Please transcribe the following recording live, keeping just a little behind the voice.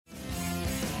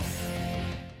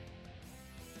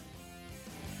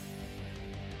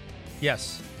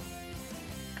Yes.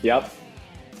 Yep.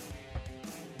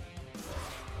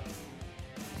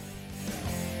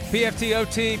 PFT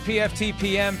OT, PFT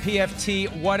PM,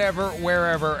 PFT whatever,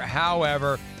 wherever,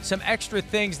 however. Some extra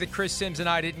things that Chris Sims and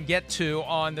I didn't get to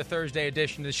on the Thursday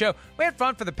edition of the show. We had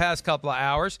fun for the past couple of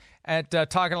hours at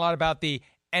talking a lot about the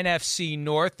NFC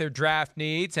North, their draft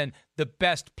needs, and the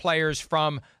best players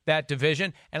from that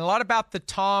division, and a lot about the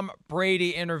Tom Brady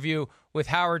interview with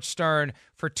Howard Stern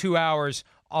for 2 hours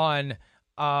on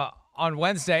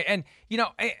Wednesday. And,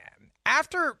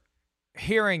 after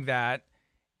hearing that,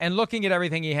 and looking at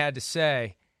everything he had to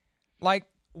say, like,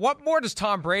 what more does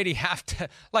Tom Brady have to,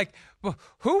 like,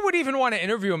 who would even want to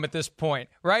interview him at this point,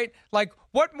 right? Like,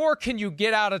 what more can you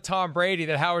get out of Tom Brady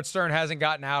that Howard Stern hasn't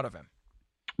gotten out of him?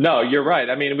 No, you're right.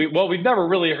 I mean, we've never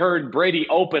really heard Brady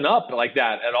open up like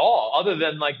that at all, other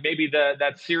than like maybe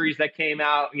that series that came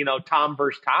out, Tom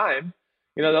versus Time.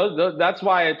 That's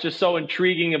why it's just so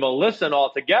intriguing of a listen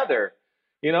altogether.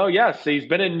 Yes, he's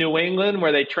been in New England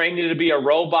where they trained him to be a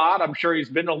robot. I'm sure he's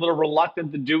been a little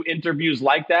reluctant to do interviews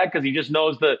like that because he just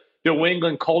knows the New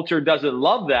England culture doesn't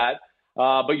love that.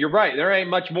 But you're right. There ain't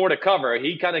much more to cover.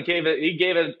 He kind of gave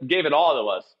it all to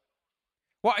us.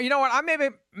 Well, you know what? I may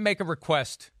make a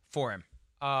request for him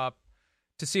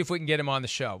to see if we can get him on the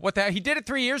show. He did it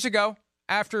 3 years ago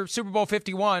after Super Bowl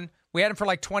 51. We had him for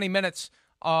like 20 minutes.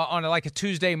 On a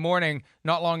Tuesday morning,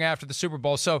 not long after the Super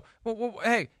Bowl. So,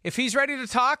 hey, if he's ready to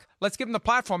talk, let's give him the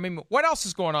platform. I mean, what else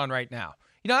is going on right now?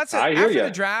 That's it.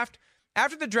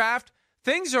 After the draft,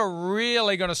 things are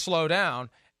really going to slow down,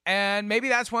 and maybe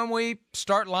that's when we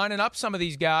start lining up some of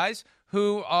these guys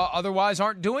who otherwise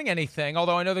aren't doing anything.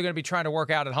 Although I know they're going to be trying to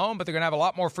work out at home, but they're going to have a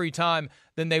lot more free time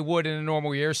than they would in a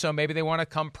normal year. So maybe they want to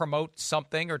come promote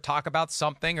something or talk about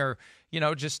something or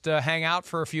just hang out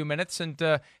for a few minutes and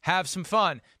have some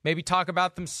fun. Maybe talk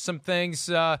about some things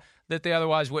that they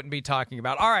otherwise wouldn't be talking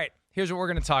about. All right, here's what we're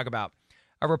going to talk about.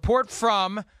 A report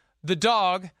from the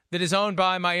dog that is owned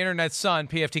by my internet son,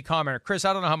 PFT Commenter. Chris,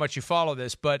 I don't know how much you follow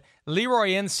this, but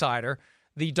Leroy Insider,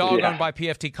 the dog owned by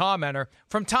PFT Commenter,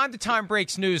 from time to time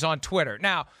breaks news on Twitter.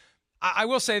 Now, I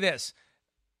will say this.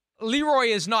 Leroy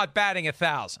is not batting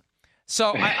 1,000.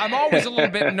 So I'm always a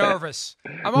little bit nervous.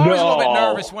 I'm always a little bit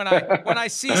nervous when I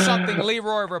see something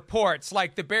Leroy reports,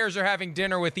 like the Bears are having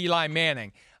dinner with Eli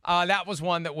Manning. That was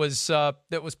one that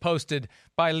was posted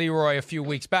by Leroy a few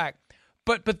weeks back.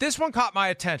 But this one caught my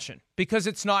attention because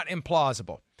it's not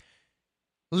implausible.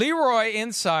 Leroy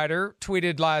Insider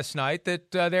tweeted last night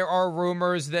that there are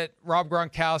rumors that Rob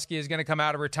Gronkowski is going to come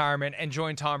out of retirement and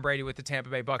join Tom Brady with the Tampa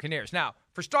Bay Buccaneers. Now,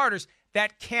 for starters,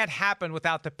 that can't happen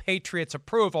without the Patriots'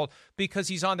 approval because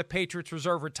he's on the Patriots'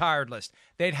 reserve retired list.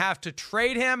 They'd have to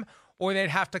trade him or they'd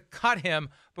have to cut him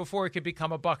before he could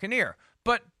become a Buccaneer.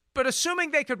 But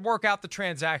assuming they could work out the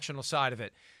transactional side of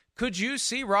it, could you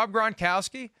see Rob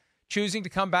Gronkowski choosing to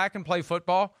come back and play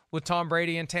football with Tom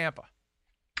Brady in Tampa?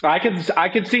 I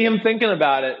could see him thinking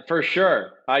about it for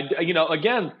sure. All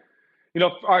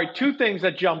right, two things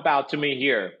that jump out to me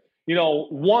here.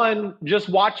 One, just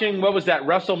watching, what was that,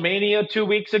 WrestleMania 2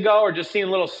 weeks ago, or just seeing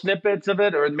little snippets of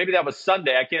it, or maybe that was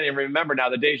Sunday. I can't even remember now.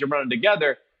 The days are running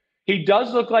together. He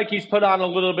does look like he's put on a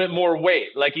little bit more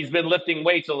weight, like he's been lifting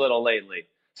weights a little lately.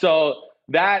 So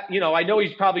that, I know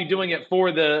he's probably doing it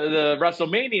for the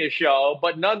WrestleMania show,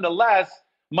 but nonetheless,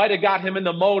 might have got him in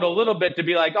the mode a little bit to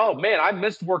be like, oh, man, I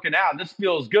missed working out. This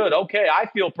feels good. Okay, I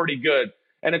feel pretty good.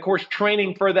 And, of course,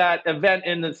 training for that event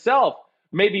in itself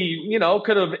maybe,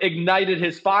 could have ignited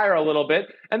his fire a little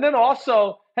bit. And then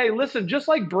also, hey, listen, just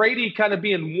like Brady kind of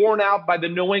being worn out by the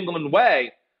New England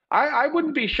way, I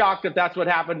wouldn't be shocked if that's what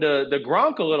happened to the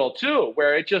Gronk a little too,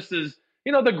 where it just is,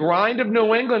 the grind of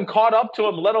New England caught up to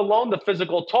him, let alone the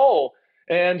physical toll.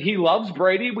 And he loves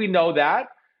Brady. We know that.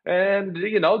 And,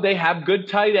 they have good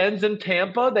tight ends in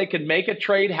Tampa. They could make a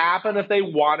trade happen if they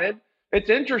wanted. It's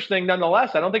interesting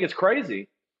nonetheless. I don't think it's crazy.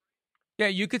 Yeah,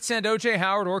 you could send O.J.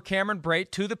 Howard or Cameron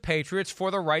Brate to the Patriots for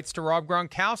the rights to Rob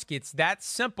Gronkowski. It's that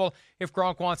simple if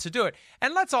Gronk wants to do it.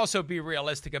 And let's also be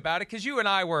realistic about it, because you and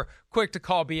I were quick to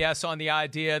call BS on the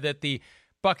idea that the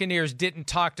Buccaneers didn't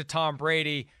talk to Tom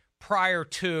Brady prior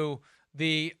to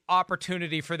the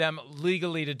opportunity for them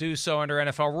legally to do so under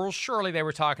NFL rules. Surely they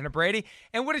were talking to Brady.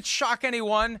 And would it shock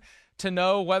anyone to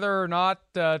know whether or not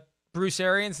Bruce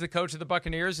Arians, the coach of the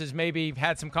Buccaneers, has maybe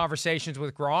had some conversations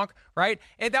with Gronk, right?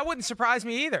 And that wouldn't surprise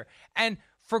me either. And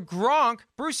for Gronk,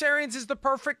 Bruce Arians is the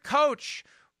perfect coach.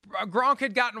 Gronk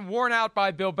had gotten worn out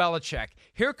by Bill Belichick.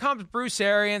 Here comes Bruce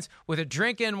Arians with a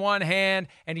drink in one hand,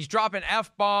 and he's dropping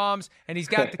F-bombs, and he's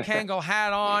got the Kangol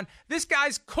hat on. This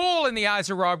guy's cool in the eyes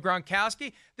of Rob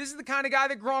Gronkowski. This is the kind of guy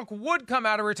that Gronk would come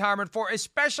out of retirement for,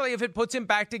 especially if it puts him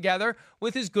back together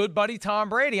with his good buddy Tom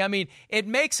Brady. I mean, it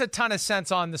makes a ton of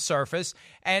sense on the surface,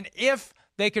 and if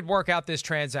they could work out this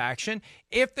transaction,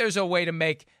 if there's a way to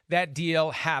make that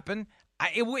deal happen,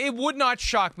 it would not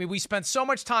shock me. We spent so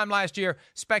much time last year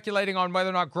speculating on whether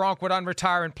or not Gronk would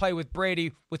unretire and play with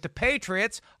Brady with the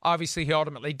Patriots. Obviously, he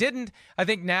ultimately didn't. I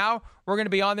think now we're going to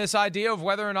be on this idea of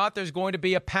whether or not there's going to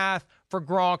be a path for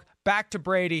Gronk back to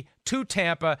Brady, to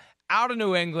Tampa, out of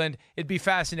New England. It'd be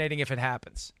fascinating if it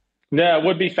happens. Yeah, it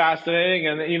would be fascinating.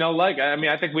 And,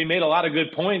 I think we made a lot of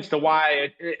good points to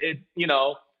why it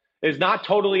is not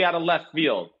totally out of left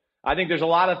field. I think there's a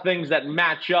lot of things that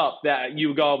match up that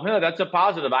you go, that's a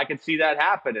positive. I could see that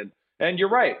happening. And you're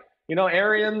right.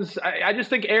 Arians, I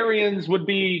just think Arians would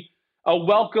be a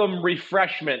welcome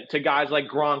refreshment to guys like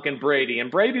Gronk and Brady. And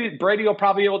Brady will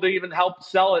probably be able to even help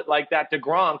sell it like that to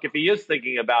Gronk if he is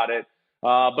thinking about it.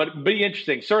 But it'd be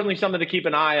interesting. Certainly something to keep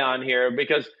an eye on here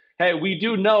because, hey, we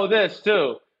do know this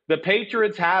too. The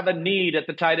Patriots have a need at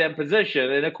the tight end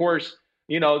position. And, of course,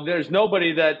 there's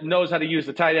nobody that knows how to use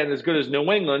the tight end as good as New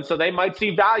England, so they might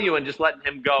see value in just letting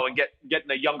him go and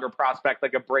getting a younger prospect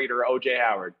like a Brady or O.J.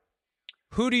 Howard.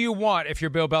 Who do you want if you're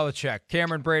Bill Belichick,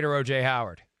 Cameron Brate or O.J.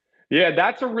 Howard? Yeah,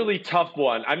 that's a really tough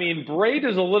one. I mean, Brate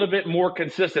is a little bit more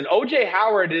consistent. O.J.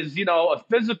 Howard is, a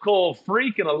physical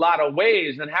freak in a lot of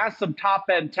ways and has some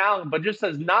top-end talent, but just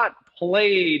has not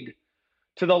played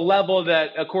to the level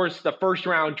that, of course, the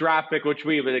first-round draft pick, which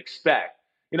we would expect.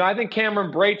 I think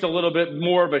Cameron Brate's a little bit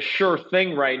more of a sure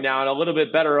thing right now and a little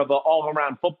bit better of an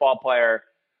all-around football player.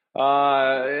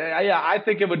 I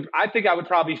think I would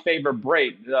probably favor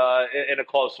Brate in a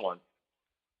close one.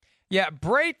 Yeah,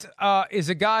 Brate is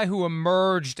a guy who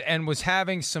emerged and was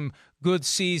having some good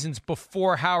seasons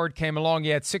before Howard came along.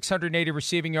 He had 680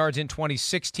 receiving yards in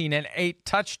 2016 and 8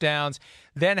 touchdowns.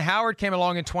 Then Howard came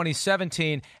along in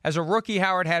 2017. As a rookie,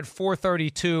 Howard had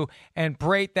 432, and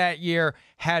Brate that year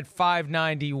had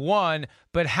 591.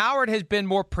 But Howard has been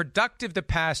more productive the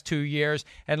past 2 years,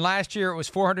 and last year it was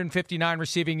 459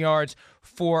 receiving yards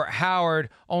for Howard,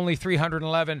 only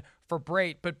 311 for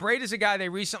Brate. But Brate is a guy they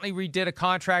recently redid a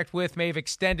contract with, may have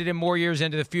extended him more years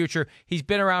into the future. He's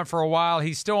been around for a while.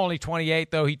 He's still only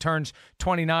 28, though. He turns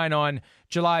 29 on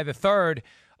July the 3rd.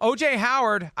 O.J.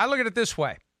 Howard, I look at it this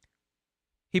way.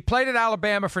 He played at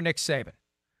Alabama for Nick Saban.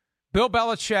 Bill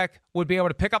Belichick would be able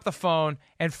to pick up the phone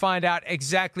and find out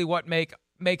exactly what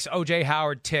makes O.J.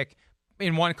 Howard tick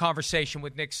in one conversation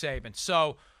with Nick Saban.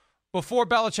 So before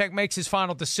Belichick makes his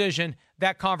final decision,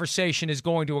 that conversation is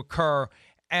going to occur.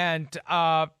 And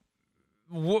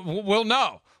we'll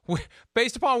know.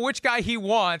 Based upon which guy he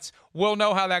wants, we'll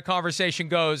know how that conversation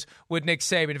goes with Nick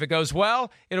Saban. If it goes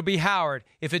well, it'll be Howard.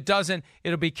 If it doesn't,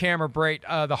 it'll be Cameron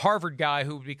Brate, the Harvard guy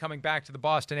who will be coming back to the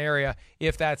Boston area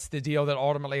if that's the deal that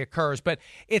ultimately occurs. But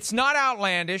it's not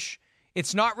outlandish.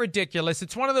 It's not ridiculous.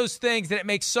 It's one of those things that it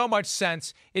makes so much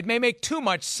sense. It may make too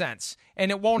much sense,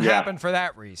 and it won't happen for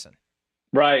that reason.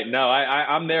 Right. No,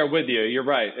 I'm there with you. You're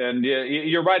right. And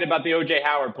you're right about the O.J.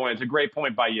 Howard point. It's a great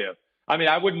point by you. I mean,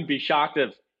 I wouldn't be shocked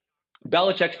if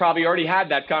Belichick's probably already had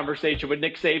that conversation with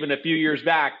Nick Saban a few years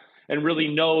back and really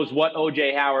knows what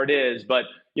O.J. Howard is. But,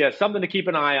 yeah, something to keep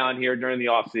an eye on here during the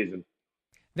offseason.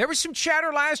 There was some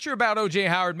chatter last year about O.J.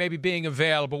 Howard maybe being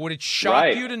available. Would it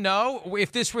shock you to know,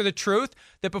 if this were the truth,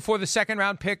 that before the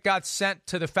second-round pick got sent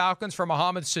to the Falcons for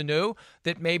Mohamed Sanu,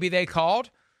 that maybe they called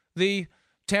the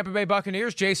Tampa Bay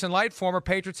Buccaneers, Jason Light, former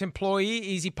Patriots employee,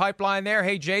 easy pipeline there.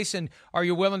 Hey, Jason, are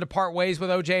you willing to part ways with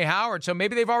O.J. Howard? So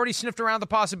maybe they've already sniffed around the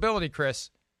possibility, Chris.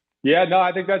 Yeah, no,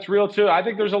 I think that's real, too. I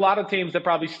think there's a lot of teams that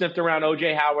probably sniffed around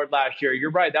O.J. Howard last year.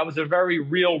 You're right. That was a very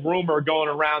real rumor going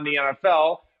around the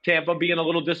NFL. Tampa being a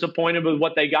little disappointed with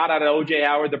what they got out of O.J.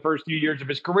 Howard the first few years of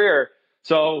his career.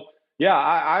 So, yeah,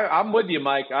 I'm with you,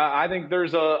 Mike. I think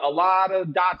there's a lot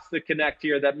of dots to connect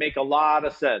here that make a lot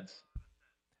of sense.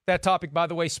 That topic, by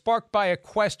the way, sparked by a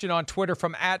question on Twitter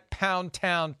from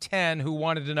 @PoundTown10 who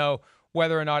wanted to know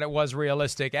whether or not it was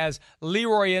realistic, as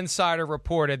Leroy Insider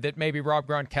reported that maybe Rob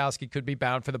Gronkowski could be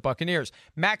bound for the Buccaneers.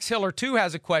 Max Hiller, too,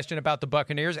 has a question about the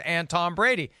Buccaneers and Tom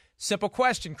Brady. Simple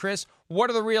question, Chris.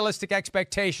 What are the realistic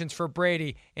expectations for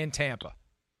Brady in Tampa?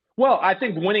 Well, I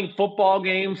think winning football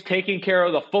games, taking care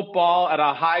of the football at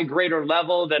a high, greater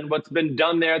level than what's been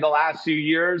done there the last few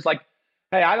years. Like,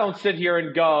 hey, I don't sit here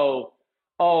and go,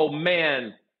 oh,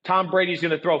 man, Tom Brady's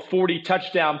going to throw 40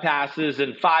 touchdown passes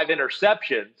and 5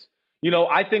 interceptions.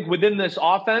 I think within this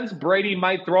offense, Brady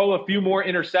might throw a few more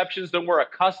interceptions than we're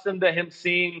accustomed to him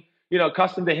seeing,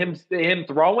 accustomed to him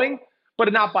throwing,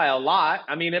 but not by a lot.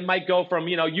 I mean, it might go from,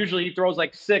 usually he throws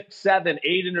like 6, 7,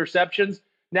 8 interceptions.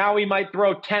 Now he might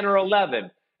throw 10 or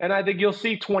 11. And I think you'll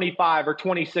see 25 or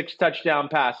 26 touchdown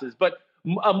passes. But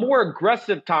a more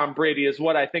aggressive Tom Brady is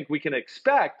what I think we can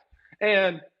expect.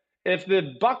 And if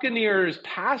the Buccaneers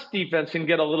pass defense can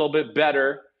get a little bit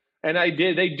better, and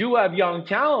they do have young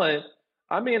talent,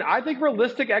 I mean, I think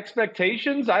realistic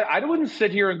expectations, I wouldn't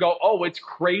sit here and go, oh, it's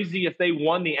crazy if they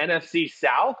won the NFC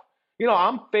South.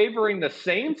 I'm favoring the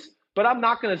Saints, but I'm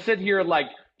not going to sit here like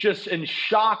just in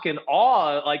shock and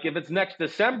awe, like if it's next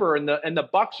December and the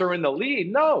Bucs are in the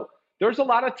lead. No, there's a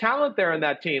lot of talent there in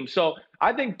that team. So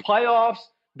I think playoffs,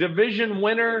 division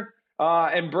winner,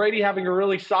 and Brady having a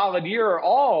really solid year are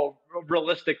all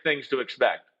realistic things to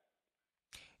expect.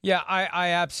 Yeah, I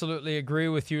absolutely agree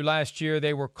with you. Last year,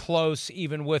 they were close,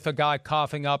 even with a guy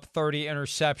coughing up 30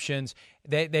 interceptions.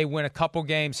 They win a couple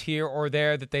games here or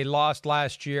there that they lost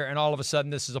last year, and all of a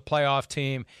sudden this is a playoff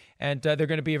team, and they're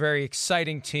going to be a very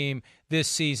exciting team this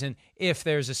season if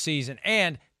there's a season.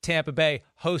 And Tampa Bay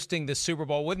hosting the Super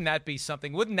Bowl. Wouldn't that be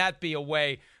something? Wouldn't that be a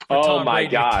way for Tom Brady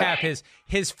to cap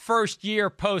his first year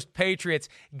post-Patriots,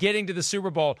 getting to the Super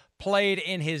Bowl, played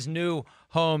in his new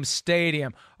home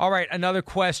stadium? All right, another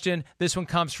question. This one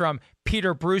comes from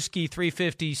Peter Bruschi,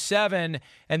 357,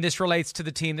 and this relates to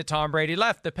the team that Tom Brady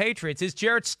left, the Patriots. Is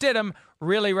Jarrett Stidham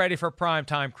really ready for prime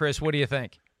time, Chris? What do you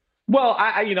think? Well,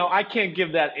 I can't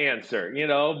give that answer,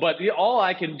 but all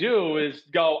I can do is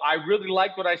go, I really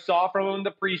liked what I saw from him in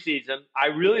the preseason. I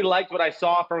really liked what I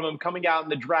saw from him coming out in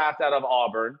the draft out of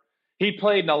Auburn. He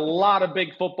played in a lot of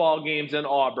big football games in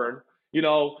Auburn.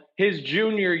 His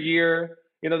junior year,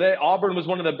 Auburn was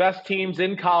one of the best teams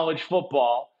in college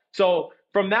football. So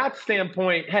from that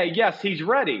standpoint, hey, yes, he's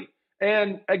ready.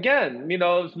 And again,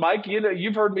 Mike,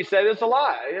 you've heard me say this a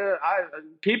lot.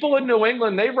 People in New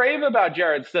England, they rave about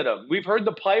Jarrett Stidham. We've heard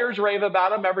the players rave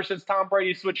about him ever since Tom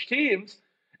Brady switched teams.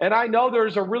 And I know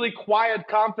there's a really quiet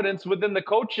confidence within the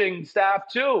coaching staff,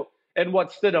 too, in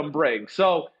what Stidham brings.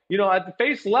 So, at the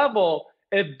face level,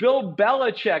 if Bill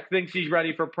Belichick thinks he's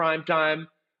ready for prime time,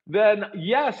 then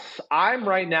yes, I'm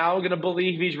right now going to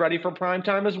believe he's ready for prime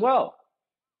time as well.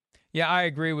 Yeah, I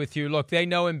agree with you. Look, they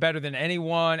know him better than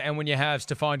anyone, and when you have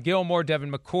Stephon Gilmore,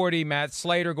 Devin McCourty, Matt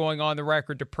Slater going on the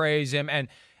record to praise him,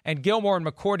 and Gilmore and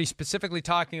McCourty specifically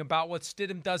talking about what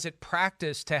Stidham does at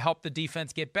practice to help the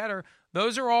defense get better,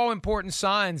 those are all important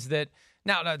signs that,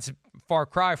 now that's a far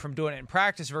cry from doing it in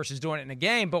practice versus doing it in a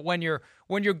game, but when you're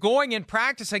going in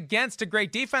practice against a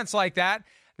great defense like that,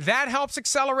 that helps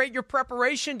accelerate your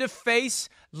preparation to face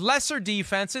lesser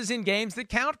defenses in games that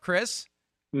count, Chris.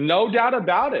 No doubt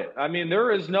about it. I mean, there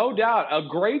is no doubt. A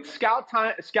great scout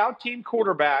team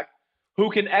quarterback who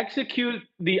can execute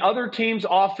the other team's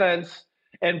offense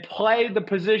and play the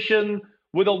position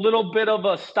with a little bit of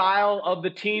a style of the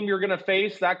team you're going to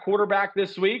face, that quarterback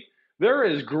this week, there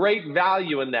is great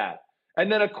value in that. And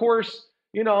then, of course,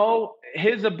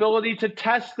 his ability to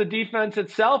test the defense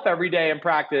itself every day in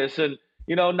practice and,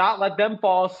 not let them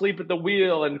fall asleep at the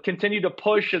wheel and continue to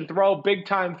push and throw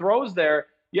big-time throws there.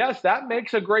 Yes, that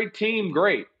makes a great team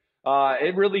great.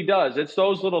 It really does. It's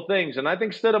those little things. And I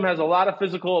think Stidham has a lot of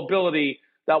physical ability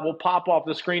that will pop off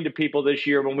the screen to people this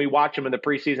year when we watch him in the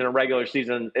preseason and regular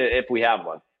season, if we have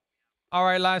one. All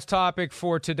right, last topic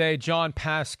for today. John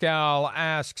Pascal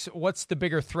asks, what's the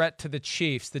bigger threat to the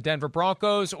Chiefs, the Denver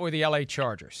Broncos or the LA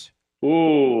Chargers?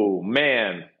 Ooh,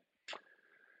 man.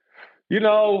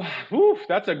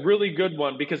 That's a really good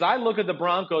one because I look at the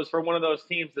Broncos for one of those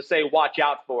teams to say, watch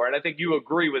out for. And I think you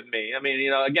agree with me. I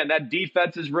mean, again, that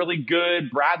defense is really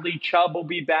good. Bradley Chubb will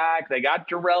be back. They got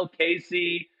Jarrell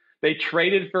Casey. They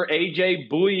traded for A.J.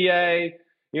 Bouye.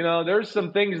 There's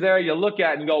some things there you look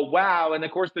at and go, wow. And,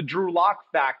 of course, the Drew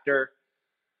Lock factor.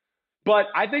 But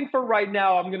I think for right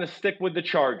now, I'm going to stick with the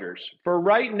Chargers. For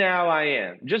right now, I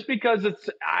am. Just because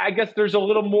I guess there's a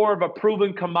little more of a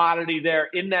proven commodity there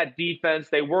in that defense.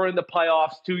 They were in the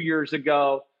playoffs 2 years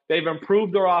ago. They've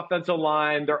improved their offensive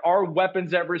line. There are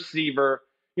weapons at receiver.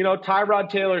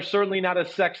 Tyrod Taylor's certainly not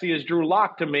as sexy as Drew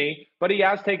Lock to me, but he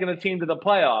has taken a team to the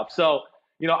playoffs. So,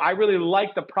 I really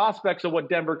like the prospects of what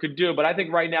Denver could do, but I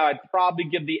think right now I'd probably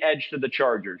give the edge to the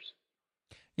Chargers.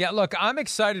 Yeah, look, I'm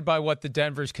excited by what the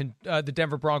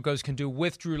Denver Broncos can do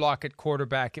with Drew Lock at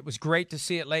quarterback. It was great to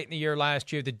see it late in the year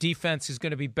last year. The defense is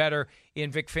going to be better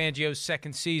in Vic Fangio's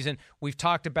second season. We've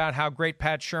talked about how great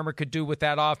Pat Shurmur could do with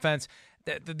that offense.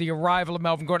 The arrival of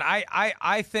Melvin Gordon.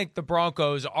 I think the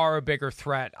Broncos are a bigger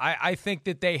threat. I think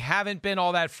that they haven't been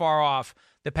all that far off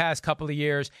the past couple of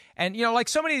years. And, like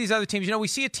so many of these other teams, we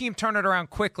see a team turn it around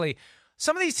quickly.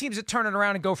 Some of these teams that turn it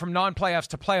around and go from non-playoffs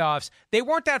to playoffs, they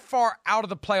weren't that far out of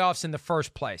the playoffs in the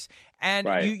first place. And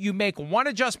right. you make one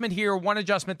adjustment here, one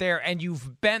adjustment there, and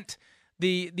you've bent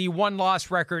the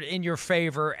one-loss record in your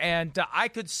favor. And I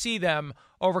could see them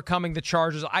overcoming the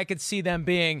Chargers. I could see them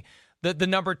being the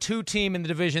number 2 team in the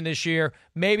division this year,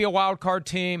 maybe a wild card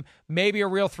team, maybe a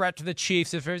real threat to the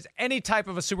Chiefs. If there's any type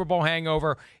of a Super Bowl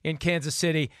hangover in Kansas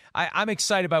City, I'm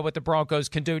excited by what the Broncos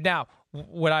can do. Now,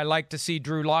 would I like to see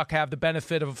Drew Lock have the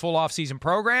benefit of a full offseason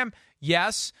program?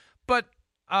 Yes, but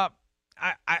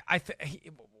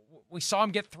we saw him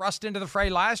get thrust into the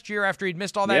fray last year after he'd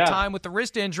missed all that time with the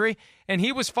wrist injury, and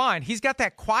he was fine. He's got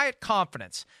that quiet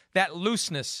confidence, that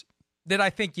looseness that I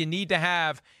think you need to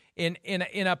have in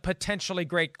a potentially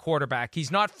great quarterback. He's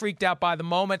not freaked out by the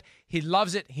moment. He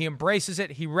loves it. He embraces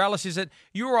it. He relishes it.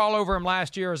 You were all over him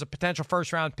last year as a potential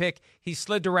first-round pick. He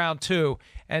slid to round 2,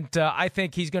 and I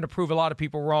think he's going to prove a lot of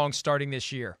people wrong starting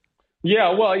this year. Yeah,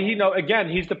 well, again,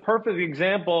 he's the perfect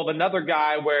example of another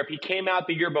guy where if he came out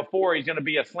the year before, he's going to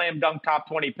be a slam dunk top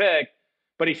 20 pick,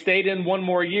 but he stayed in one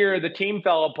more year, the team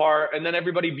fell apart, and then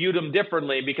everybody viewed him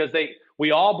differently because we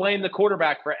all blame the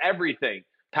quarterback for everything.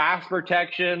 Pass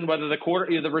protection, whether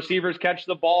the receivers catch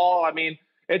the ball. I mean,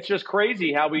 it's just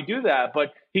crazy how we do that.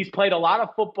 But he's played a lot of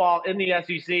football in the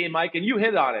SEC, Mike, and you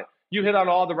hit on it. You hit on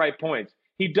all the right points.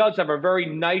 He does have a very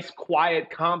nice, quiet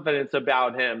confidence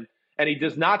about him, and he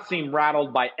does not seem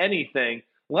rattled by anything,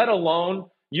 let alone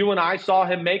you and I saw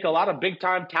him make a lot of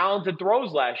big-time talented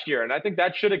throws last year, and I think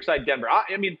that should excite Denver.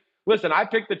 I mean, listen, I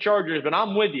picked the Chargers, but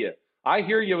I'm with you. I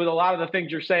hear you with a lot of the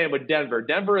things you're saying with Denver.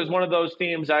 Denver is one of those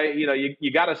teams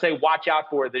you got to say watch out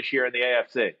for this year in the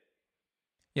AFC.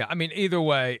 Yeah, I mean, either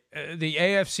way, the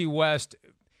AFC West,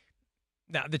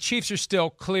 now the Chiefs are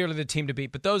still clearly the team to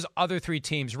beat, but those other 3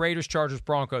 teams, Raiders, Chargers,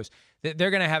 Broncos,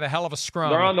 they're going to have a hell of a scrum.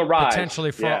 They're on the rise.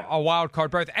 Potentially for a wild card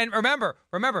berth. And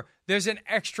remember, there's an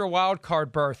extra wild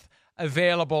card berth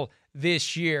available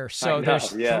this year. So there's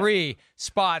 3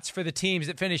 spots for the teams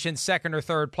that finish in second or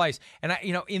third place. And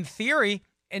in theory,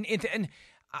 and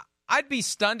I'd be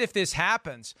stunned if this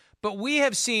happens, but we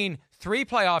have seen 3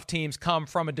 playoff teams come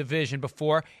from a division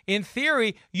before. In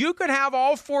theory, you could have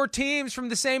all 4 teams from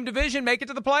the same division make it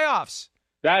to the playoffs.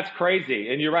 That's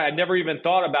crazy. And you're right. I never even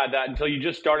thought about that until you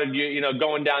just started,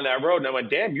 going down that road. And I went,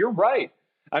 damn, you're right.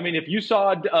 I mean, if you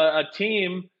saw a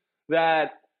team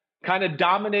that kind of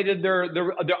dominated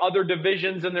their other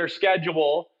divisions in their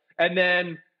schedule, and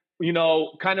then,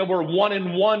 kind of were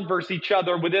 1-1 versus each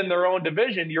other within their own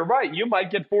division, you're right. You might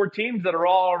get 4 teams that are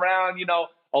all around,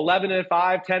 11-5,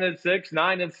 10-6,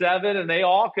 9-7, and they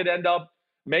all could end up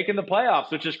making the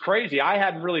playoffs, which is crazy. I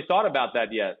hadn't really thought about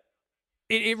that yet.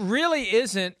 It really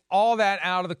isn't all that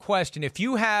out of the question. If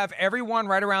you have everyone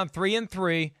right around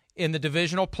 3-3 in the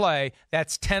divisional play,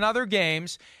 that's 10 other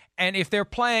games. And if they're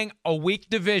playing a weak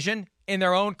division in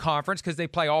their own conference, because they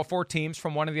play all 4 teams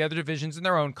from one of the other divisions in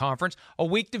their own conference, a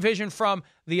weak division from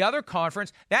the other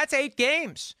conference, that's 8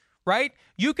 games, right?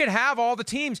 You could have all the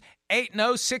teams 8-0,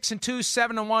 6-2,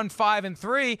 7-1,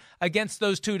 5-3 against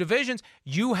those 2 divisions.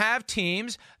 You have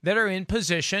teams that are in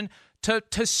position to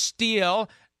steal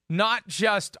not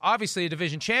just, obviously, a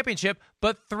division championship,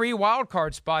 but 3 wild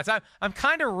card spots. I'm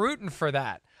kind of rooting for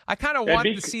that. I kind of want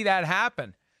to see that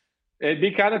happen. It'd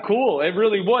be kind of cool. It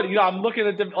really would. I'm looking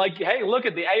at hey, look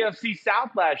at the AFC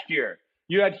South last year.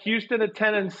 You had Houston at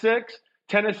 10-6,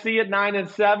 Tennessee at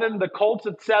 9-7, the Colts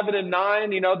at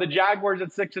 7-9. The Jaguars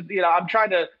at 6. I'm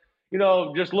trying to,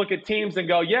 just look at teams and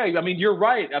go, yeah. I mean, you're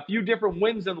right. A few different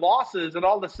wins and losses, and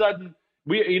all of a sudden,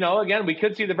 again, we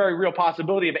could see the very real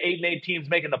possibility of 8-8 teams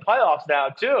making the playoffs now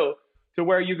too, to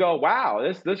where you go,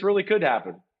 wow, this really could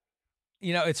happen.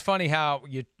 It's funny how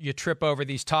you trip over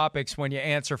these topics when you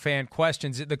answer fan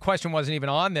questions. The question wasn't even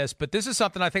on this, but this is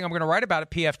something I think I'm going to write about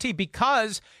at PFT,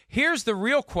 because here's the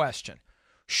real question.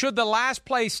 Should the last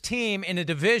place team in a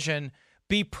division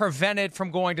be prevented from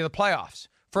going to the playoffs?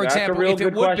 For example, if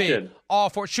it would be all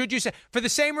 4, should you say, for the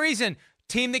same reason,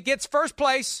 team that gets first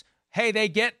place, hey, they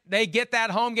get that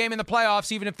home game in the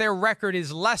playoffs, even if their record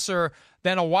is lesser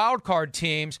than a wild card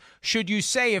team's? Should you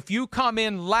say if you come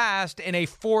in last in a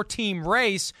 4-team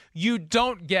race, you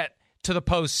don't get to the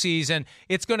postseason?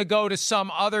 It's going to go to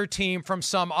some other team from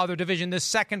some other division, the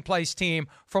second place team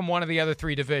from one of the other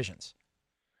 3 divisions.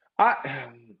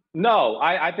 No,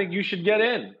 I think you should get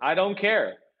in. I don't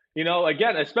care.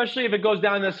 Again, especially if it goes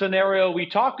down the scenario we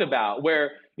talked about,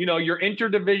 where your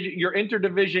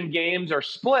interdivision games are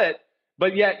split,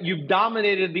 but yet you've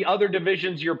dominated the other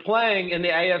divisions you're playing in the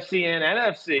AFC and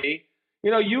NFC.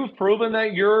 you've proven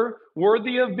that you're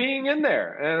worthy of being in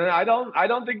there. And I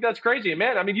don't think that's crazy.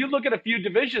 Man, I mean, you look at a few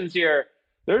divisions here,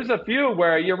 there's a few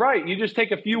where you're right. You just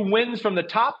take a few wins from the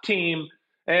top team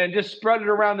and just spread it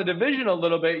around the division a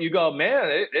little bit. You go,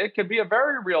 man, it could be a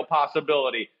very real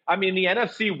possibility. I mean, the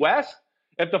NFC West,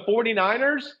 if the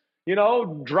 49ers,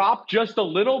 drop just a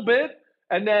little bit,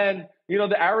 and then,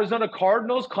 the Arizona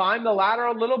Cardinals climb the ladder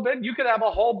a little bit, you could have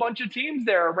a whole bunch of teams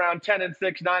there around 10-6,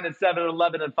 9-7,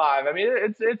 11-5. I mean,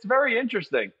 it's very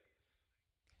interesting.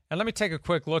 And let me take a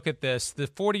quick look at this. The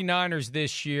 49ers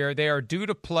this year, they are due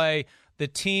to play the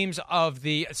teams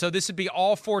so this would be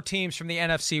all four teams from the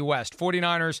NFC West: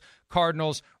 49ers,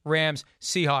 Cardinals, Rams,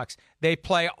 Seahawks. They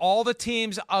play all the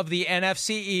teams of the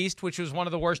NFC East, which was one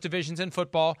of the worst divisions in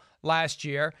football last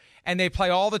year, and they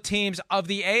play all the teams of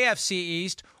the AFC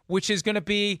East, which is going to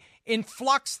be in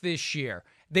flux this year.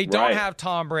 They don't have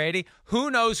Tom Brady. Who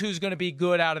knows who's going to be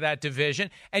good out of that division?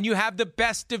 And you have the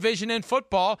best division in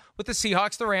football with the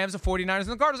Seahawks, the Rams, the 49ers,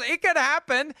 and the Cardinals. It could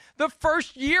happen the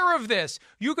first year of this.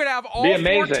 You could have all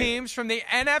four teams from the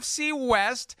NFC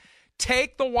West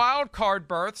take the wild card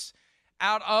berths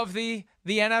out of the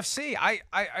NFC.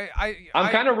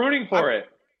 I'm kind of rooting for it.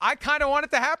 I kind of want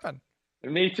it to happen.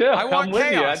 Me too. I'm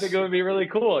with you. I think it would be really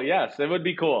cool. Yes, it would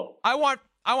be cool. I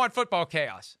want football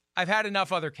chaos. I've had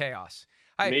enough other chaos.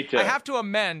 Me too. I have to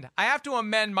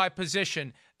amend my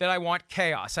position that I want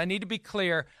chaos. I need to be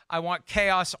clear. I want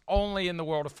chaos only in the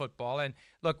world of football. And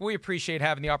look, we appreciate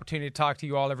having the opportunity to talk to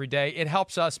you all every day. It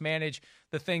helps us manage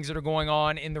the things that are going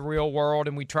on in the real world,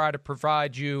 and we try to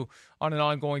provide you on an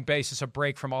ongoing basis a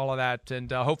break from all of that.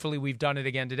 And hopefully we've done it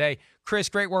again today. Chris,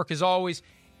 great work as always.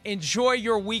 Enjoy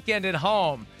your weekend at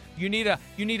home. You need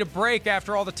a break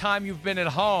after all the time you've been at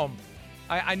home.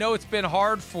 I know it's been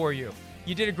hard for you.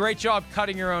 You did a great job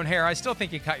cutting your own hair. I still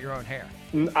think you cut your own hair.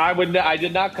 I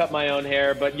did not cut my own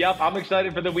hair, but yep, I'm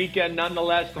excited for the weekend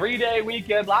nonetheless. 3-day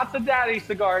weekend, lots of daddy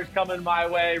cigars coming my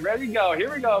way. Ready to go.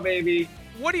 Here we go, baby.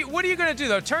 What are you going to do,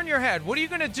 though? Turn your head. What are you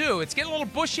going to do? It's getting a little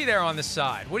bushy there on the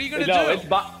side. What are you going to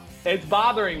do? It's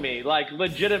bothering me, like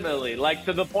legitimately, like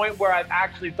to the point where I've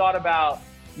actually thought about,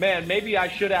 man, maybe I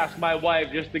should ask my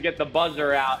wife just to get the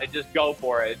buzzer out and just go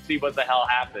for it and see what the hell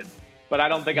happens. But I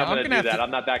don't think I'm going to do that.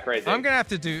 I'm not that crazy. I'm going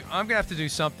to have to do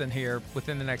something here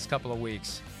within the next couple of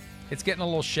weeks. It's getting a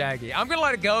little shaggy. I'm going to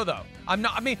let it go, though.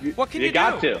 What can you do? You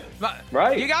got to.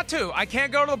 Right. You got to. I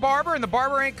can't go to the barber, and the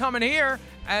barber ain't coming here.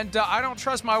 And I don't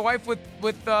trust my wife with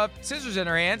scissors in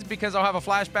her hands because I'll have a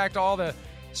flashback to all the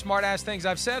smart-ass things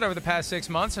I've said over the past 6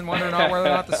 months and wondering whether or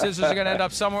not the scissors are going to end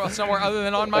up somewhere other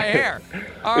than on my hair.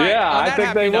 All right. Yeah, I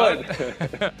think they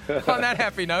would. On that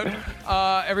happy note,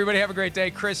 everybody have a great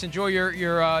day. Chris, enjoy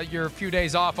your few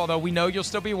days off, although we know you'll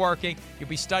still be working. You'll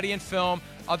be studying film,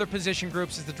 other position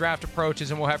groups as the draft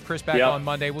approaches, and we'll have Chris back on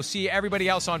Monday. We'll see everybody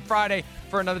else on Friday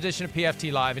for another edition of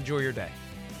PFT Live. Enjoy your day.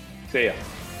 See ya.